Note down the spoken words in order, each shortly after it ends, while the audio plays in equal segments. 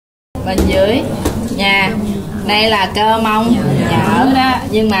bên dưới nha. Đây là cơ mông nhỡ đó,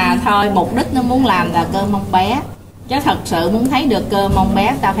 nhưng mà thôi mục đích nó muốn làm là cơ mông bé, chứ thật sự muốn thấy được cơ mông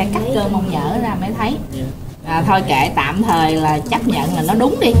bé ta phải cắt cơ mông nhỡ ra mới thấy. Thôi kệ, tạm thời là chấp nhận là nó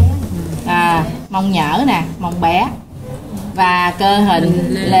đúng đi. Mông nhỡ nè, mông bé, và cơ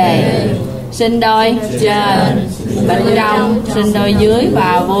hình lề, sinh đôi trên, bên trong, sinh đôi dưới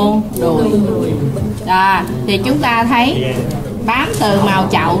và vuông đùi. Thì chúng ta thấy bám từ màu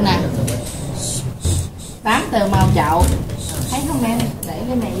chậu nè, bám từ màu chậu, thấy không em? Để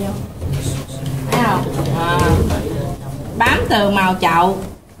cái này vô, thấy không? Bám từ màu chậu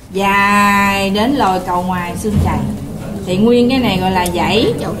dài đến lồi cầu ngoài xương chày, thì nguyên cái này gọi là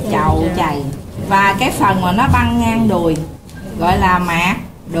dãy chậu chày, và cái phần mà nó băng ngang đùi gọi là mạc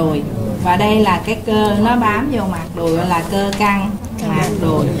đùi, và đây là cái cơ nó bám vô mạc đùi gọi là cơ căng mạc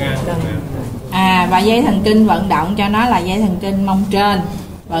đùi. Và dây thần kinh vận động cho nó là dây thần kinh mông trên,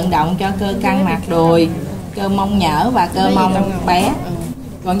 vận động cho cơ căng mạc đùi, cơ mông nhỡ và cơ mông bé.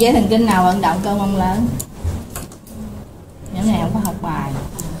 Còn dây thần kinh nào vận động cơ mông lớn? Nhóm này không có học bài.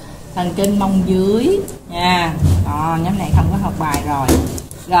 Thần kinh mông dưới nha. Nhóm này không có học bài rồi.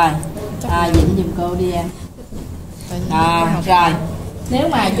 Dịnh giùm cô đi em. Rồi nếu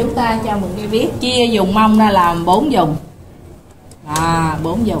mà chúng ta cho một cái viết chia vùng mông ra làm 4 vùng,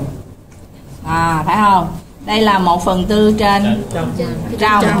 4 vùng, phải không? Đây là 1/4 trên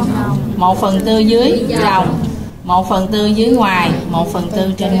trong, 1/4 dưới trong, 1/4 dưới ngoài,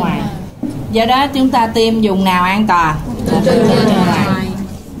 1/4 trên ngoài. Do đó chúng ta tiêm vùng nào an toàn? 1/4 trên ngoài.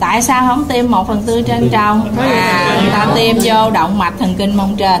 Tại sao không tiêm 1/4 trên trong? Ta tiêm vô động mạch thần kinh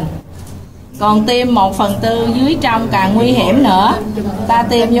mông trên. Còn tiêm 1/4 dưới trong càng nguy hiểm nữa. Ta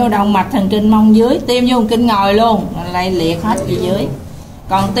tiêm vô động mạch thần kinh mông dưới, tiêm vô thần kinh ngồi luôn, lại liệt hết phía dưới.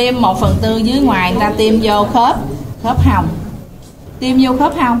 Còn tiêm 1/4 dưới ngoài, ta tiêm vô khớp hông. Tiêm vô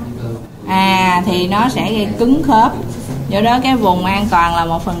khớp hông thì nó sẽ gây cứng khớp. Do đó cái vùng an toàn là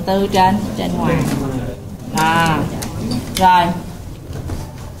 1/4 trên ngoài. Rồi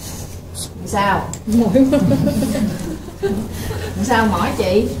sao? Sao mỏi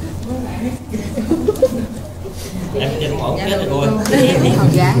chị?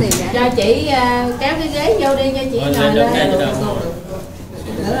 Cho chị kéo cái ghế vô đi cho chị ngồi lên.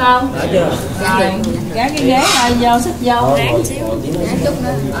 Được không? Rồi kéo cái ghế rồi vô, xích vô.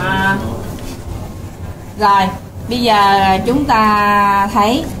 Rồi bây giờ chúng ta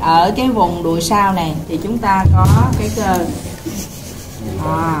thấy ở cái vùng đùi sau này thì chúng ta có cái cơ.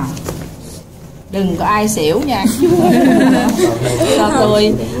 Đừng có ai xỉu nha. Cho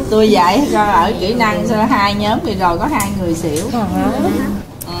tôi dạy cho ở kỹ năng 2 nhóm thì rồi có 2 người xỉu.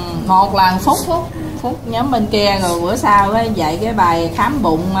 Một là Phúc nhóm bên kia, rồi bữa sau dạy cái bài khám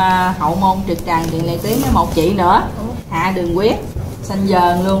bụng hậu môn trực tràng tiền liệt tuyến với một chị nữa, hạ đường huyết xanh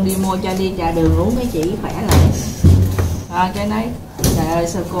dờn luôn, đi mua cho đi trà đường uống mấy chị khỏe lại. Cái nói trời ơi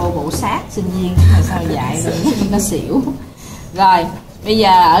sao cô bộ sát sinh viên mà sao dạy rồi nó xỉu. Rồi bây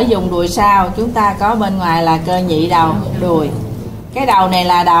giờ ở vùng đùi sau chúng ta có bên ngoài là cơ nhị đầu đùi. Cái đầu này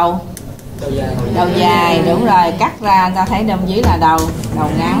là đầu dài, đúng rồi, cắt ra ta thấy bên dưới là đầu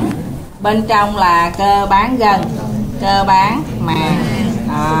ngắn. Bên trong là cơ bán gân, cơ bán màng.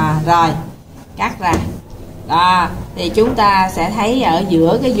 Rồi cắt ra. Thì chúng ta sẽ thấy ở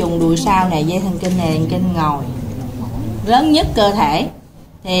giữa cái vùng đùi sau này, dây thần kinh này, thần kinh ngồi lớn nhất cơ thể.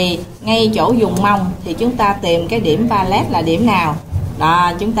 Thì ngay chỗ vùng mông thì chúng ta tìm cái điểm valet là điểm nào?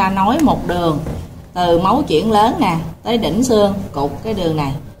 Chúng ta nối một đường từ máu chuyển lớn nè tới đỉnh xương cục, cái đường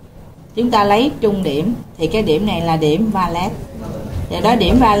này chúng ta lấy trung điểm, thì cái điểm này là điểm valet. Vậy đó,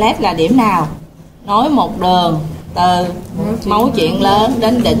 điểm valet là điểm nào? Nối một đường từ máu chuyển lớn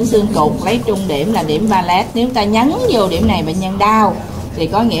đến đỉnh xương cục, lấy trung điểm là điểm valet. Nếu ta nhấn vô điểm này bệnh nhân đau thì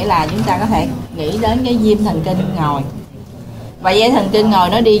có nghĩa là chúng ta có thể nghĩ đến cái viêm thần kinh ngồi. Và dây thần kinh ngồi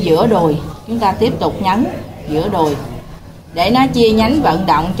nó đi giữa đùi, chúng ta tiếp tục nhấn giữa đùi để nó chia nhánh vận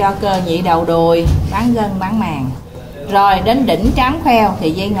động cho cơ nhị đầu đùi, bán gân, bán màng. Rồi đến đỉnh trám khoeo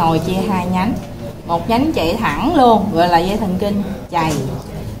thì dây ngồi chia 2 nhánh. Một nhánh chạy thẳng luôn gọi là dây thần kinh chày,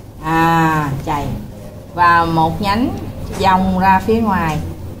 chày, và một nhánh vòng ra phía ngoài,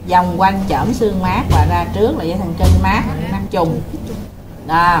 vòng quanh chõm xương mát và ra trước là dây thần kinh mát trùng.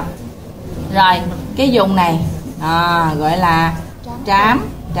 Rồi cái vùng này gọi là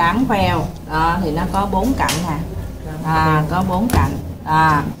trám khoeo. Thì nó có 4 cạnh nè. Có 4 cạnh.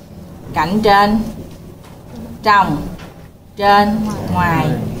 Cạnh trên trong, trên ngoài,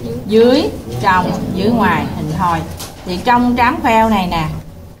 dưới trong, dưới ngoài, hình thoi. Thì trong trám khoeo này nè,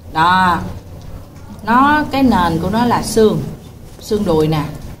 nó cái nền của nó là xương đùi nè,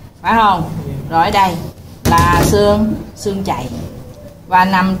 phải không? Rồi ở đây là xương chày, Và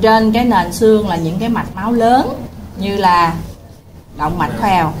nằm trên cái nền xương là những cái mạch máu lớn như là động mạch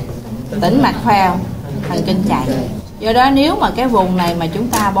khoeo, tĩnh mạch khoeo, thần kinh chạy. Do đó nếu mà cái vùng này mà chúng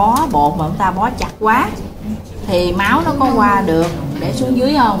ta bó bột mà chúng ta bó chặt quá thì máu nó có qua được để xuống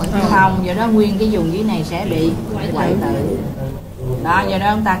dưới không? Không, do đó nguyên cái vùng dưới này sẽ bị hoại tử. Đó, do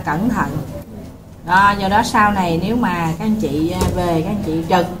đó chúng ta cẩn thận. Đó, do đó sau này nếu mà các anh chị về, các anh chị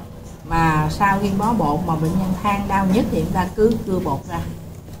trực mà sau khi bó bột mà bệnh nhân than đau nhất thì chúng ta cứ cưa bột ra.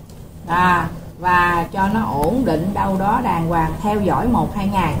 Đó, và cho nó ổn định đâu đó đàng hoàng, theo dõi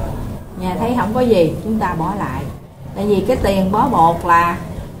 1-2 ngày. Nhà thấy không có gì chúng ta bỏ lại. Tại vì cái tiền bó bột là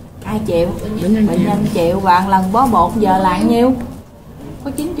ai chịu? Bệnh nhân chịu. Và lần bó bột giờ là nhiêu?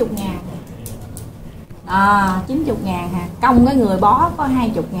 Có 90.000. 90.000 ha. Công cái người bó có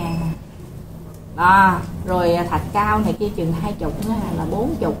 20.000 ha. Đó, rồi thạch cao này kia chừng 20 nữa là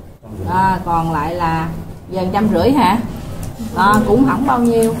 40. Đó, còn lại là gần 150 hả? Đó, cũng không bao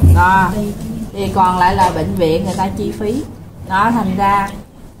nhiêu. Đó, thì còn lại là bệnh viện người ta chi phí. Đó, thành ra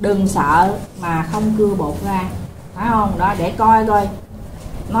đừng sợ mà không cưa bột ra, phải không? Đó, để coi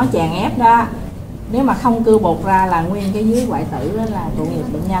nó chèn ép đó. Nếu mà không cưa bột ra là nguyên cái dưới hoại tử đó là tội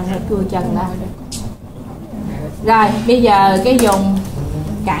nghiệp bệnh nhân, nó cưa chân đó. Rồi bây giờ cái vùng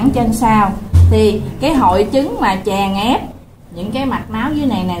cẳng chân sau thì cái hội chứng mà chèn ép những cái mạch máu dưới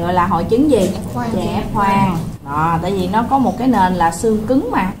này gọi là hội chứng gì? Chèn ép khoang. Đó, tại vì nó có một cái nền là xương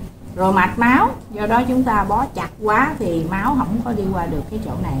cứng mà, rồi mạch máu, do đó chúng ta bó chặt quá thì máu không có đi qua được cái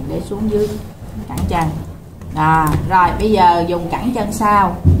chỗ này để xuống dưới cẳng chân. Đó, rồi bây giờ dùng cẳng chân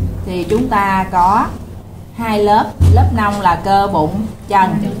sau thì chúng ta có 2 lớp. Lớp nông là cơ bụng chân,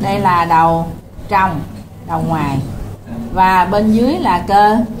 đây là đầu trong, đầu ngoài. Và bên dưới là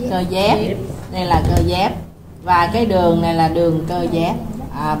cơ dép, đây là cơ dép. Và cái đường này là đường cơ dép,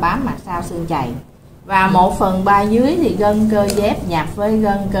 bám mặt sau xương chày. Và 1/3 dưới thì gân cơ dép nhập với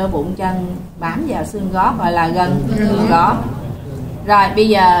gân cơ bụng chân bám vào xương gót gọi là gân xương gót. Rồi bây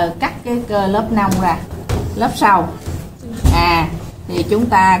giờ cắt cái cơ lớp nông ra, lớp sau. Thì chúng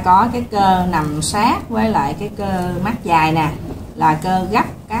ta có cái cơ nằm sát với lại cái cơ mắt dài nè, là cơ gấp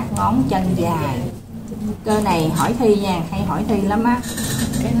các ngón chân dài. Cơ này hỏi thi nha, hay hỏi thi lắm á.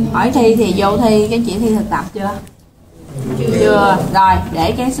 Hỏi thi thì vô thi, cái chị thi thực tập chưa? Chưa. Rồi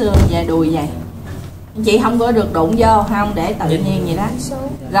để cái xương về đùi vậy, chị không có được đụng vô, không, để tự nhiên vậy đó.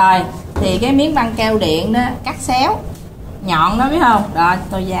 Rồi thì cái miếng băng keo điện đó cắt xéo nhọn đó, biết không? Rồi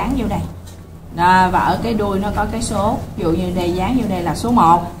tôi dán vô đây. Đó, và ở cái đuôi nó có cái số, ví dụ như đây dán vô đây là số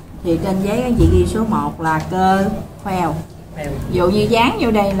 1 thì trên giấy các chị ghi số 1 là cơ khoeo. Ví dụ như dán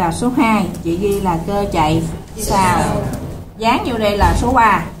vô đây là số 2 chị ghi là cơ chạy sau. Dán vô đây là số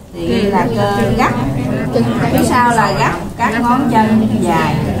 3 thì ghi là cơ gấp. Phía sau là gấp các ngón chân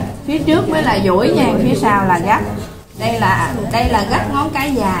dài. Phía trước mới là duỗi nha, phía sau là gấp. Đây là gấp ngón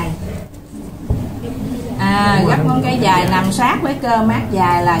cái dài. Gấp ngón cái dài nằm sát với cơ mát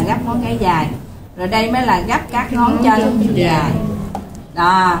dài là gấp ngón cái dài. Rồi đây mới là gấp các ngón chân dài.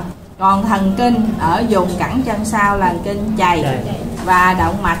 Đó. Còn thần kinh ở vùng cẳng chân sau là thần kinh chày và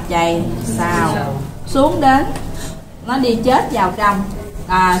động mạch chày sau. Xuống đến nó đi chết vào trong,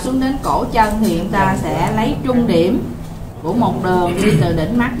 xuống đến cổ chân thì chúng ta sẽ lấy trung điểm của một đường đi từ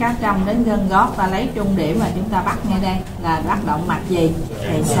đỉnh mắt cá trong đến gân gót, và lấy trung điểm mà chúng ta bắt ngay đây là bắt động mạch gì?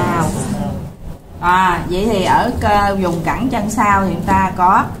 Chày sau. Vậy thì ở vùng cẳng chân sau thì chúng ta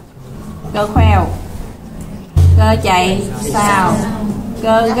có cơ khoeo, cơ chày sau,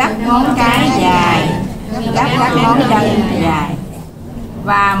 cơ gấp ngón cái dài, gấp các ngón chân dài.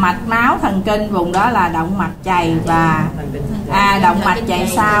 Và mạch máu thần kinh vùng đó là động mạch chày và động mạch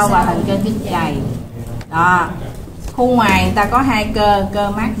chày sau và thần kinh chày. Đó. Khu ngoài người ta có 2 cơ,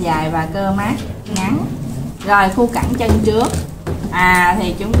 cơ mát dài và cơ mát ngắn. Rồi khu cẳng chân trước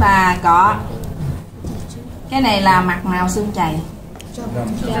thì chúng ta có cái này là mặt nào xương chày?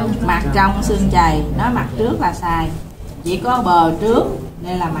 Mặt trong xương chày. Nói mặt trước là sai, chỉ có bờ trước,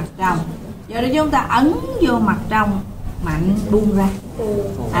 đây là mặt trong. Do đó chúng ta ấn vô mặt trong mạnh, buông ra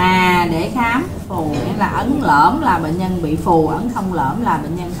để khám phù. Nghĩa là ấn lõm là bệnh nhân bị phù, ấn không lõm là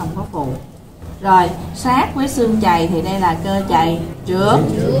bệnh nhân không có phù. Rồi sát với xương chày thì đây là cơ chày trước,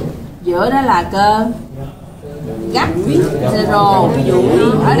 giữa đó là cơ gấp zero.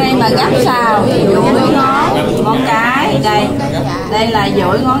 Ở đây mà gấp sao? Duỗi ngón cái. Đây là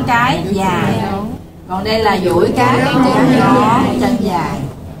duỗi ngón cái dài, còn đây là duỗi các ngón chân dài.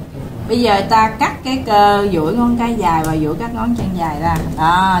 Bây giờ ta cắt cái cơ duỗi ngón cái dài và duỗi các ngón chân dài ra.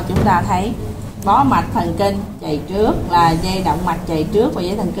 Đó, chúng ta thấy bó mạch thần kinh chày trước là dây động mạch chày trước và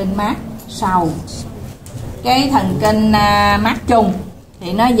dây thần kinh mát sau. Cái thần kinh mát chung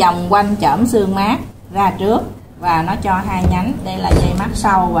thì nó vòng quanh chõm xương mát ra trước, và nó cho hai nhánh. Đây là dây mát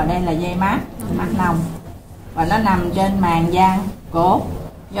sâu và đây là dây mát nông, và nó nằm trên màng gian cốt.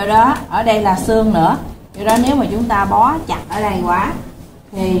 Do đó ở đây là xương nữa, do đó nếu mà chúng ta bó chặt ở đây quá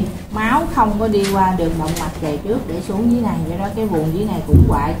thì máu không có đi qua đường động mạch về trước để xuống dưới này, do đó cái vùng dưới này cũng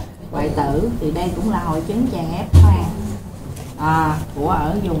hoại tử. Thì đây cũng là hội chứng tràn ép khoang của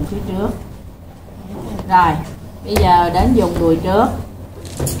ở vùng phía trước. Rồi bây giờ đến vùng đùi trước.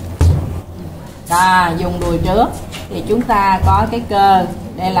 Vùng đùi trước thì chúng ta có cái cơ,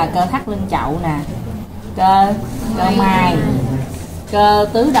 đây là cơ thắt lưng chậu nè, cơ mai, cơ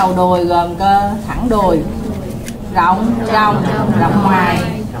tứ đầu đùi gồm cơ thẳng đùi, rộng trong, rộng ngoài,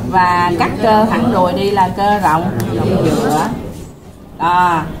 và cắt cơ thẳng đùi đi là cơ rộng giữa.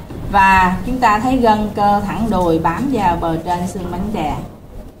 Và chúng ta thấy gân cơ thẳng đùi bám vào bờ trên xương bánh chè,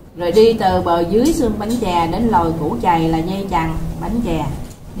 rồi đi từ bờ dưới xương bánh chè đến lồi củ chày là dây chằng bánh chè.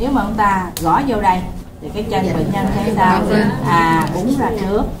 Nếu mà chúng ta gõ vô đây thì cái chân bệnh nhân thấy sao? Búng ra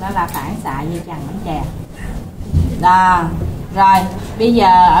trước, đó là phản xạ dây chằng bánh chè. Rồi bây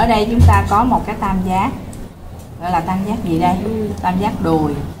giờ ở đây chúng ta có một cái tam giác, gọi là tam giác gì đây? Tam giác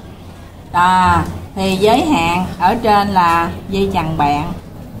đùi. Thì giới hạn ở trên là dây chằng bạn,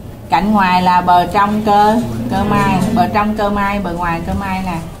 cạnh ngoài là bờ trong cơ mai, bờ trong cơ mai, bờ ngoài cơ mai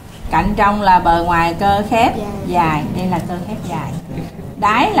nè, cạnh trong là bờ ngoài cơ khép dài, đây là cơ khép dài.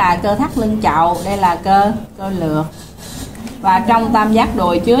 Đáy là cơ thắt lưng chậu, đây là cơ lược. Và trong tam giác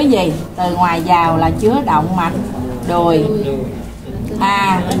đùi chứa gì? Từ ngoài vào là chứa động mạch đùi,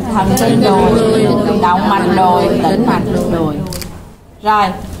 thần kinh đùi, động mạch đùi, tĩnh mạch đùi. Rồi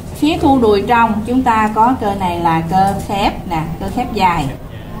phía khu đùi trong chúng ta có cơ này là cơ khép nè, cơ khép dài.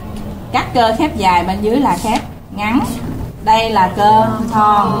 Các cơ khép dài bên dưới là khép ngắn. Đây là cơ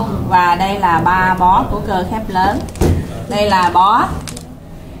thon và đây là ba bó của cơ khép lớn. Đây là bó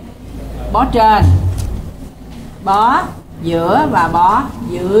trên, bó giữa và bó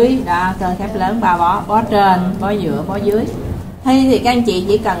dưới. Đó, cơ khép lớn ba bó trên, bó giữa, bó dưới. Thì các anh chị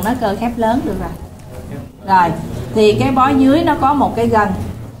chỉ cần nói cơ khép lớn được rồi. Rồi thì cái bó dưới nó có một cái gân,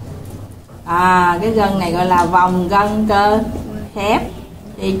 cái gân này gọi là vòng gân cơ khép.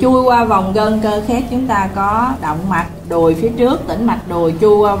 Thì chui qua vòng gân cơ khép chúng ta có động mạch đùi phía trước, tĩnh mạch đùi.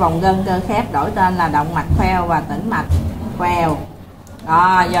 Chui qua vòng gân cơ khép đổi tên là động mạch khoeo và tĩnh mạch khoeo.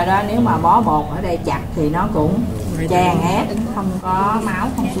 Do đó nếu mà bó bột ở đây chặt thì nó cũng tràn ép, không có máu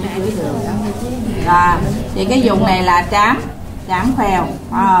không xuống dưới được. Thì cái vùng này là trám khoeo,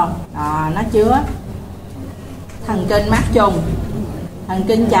 nó chứa thần kinh mát trùng, thần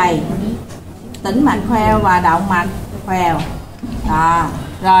kinh chày, tĩnh mạch khoeo và động mạch khoeo.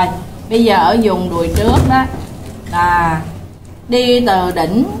 Rồi bây giờ ở vùng đùi trước đó, đi từ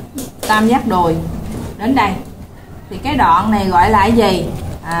đỉnh tam giác đùi đến đây thì cái đoạn này gọi là cái gì?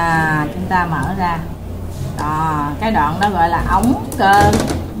 Chúng ta mở ra. Cái đoạn đó gọi là ống cơ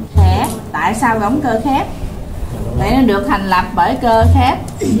khép. Tại sao ống cơ khép? Để nó được thành lập bởi cơ khép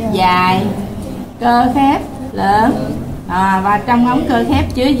dài, cơ khép lớn. Và trong ống cơ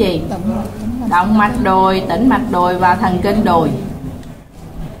khép chứa gì? Động mạch đùi, tĩnh mạch đùi và thần kinh đùi.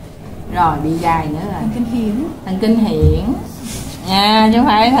 Rồi bị gài nữa rồi. Thần kinh hiển nha, chứ không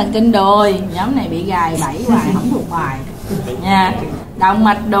phải thần kinh đùi. Nhóm này bị gài 7 hoài không thuộc bài nha. Động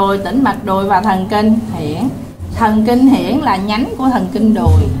mạch đùi, tĩnh mạch đùi và thần kinh hiển. Thần kinh hiển là nhánh của thần kinh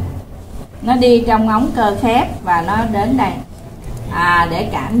đùi, nó đi trong ống cơ khép và nó đến đây để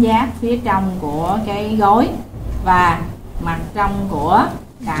cảm giác phía trong của cái gối và mặt trong của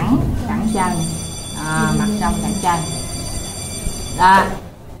cẳng chân, mặt trong cẳng chân.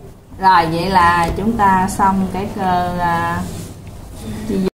 Rồi vậy là chúng ta xong cái cơ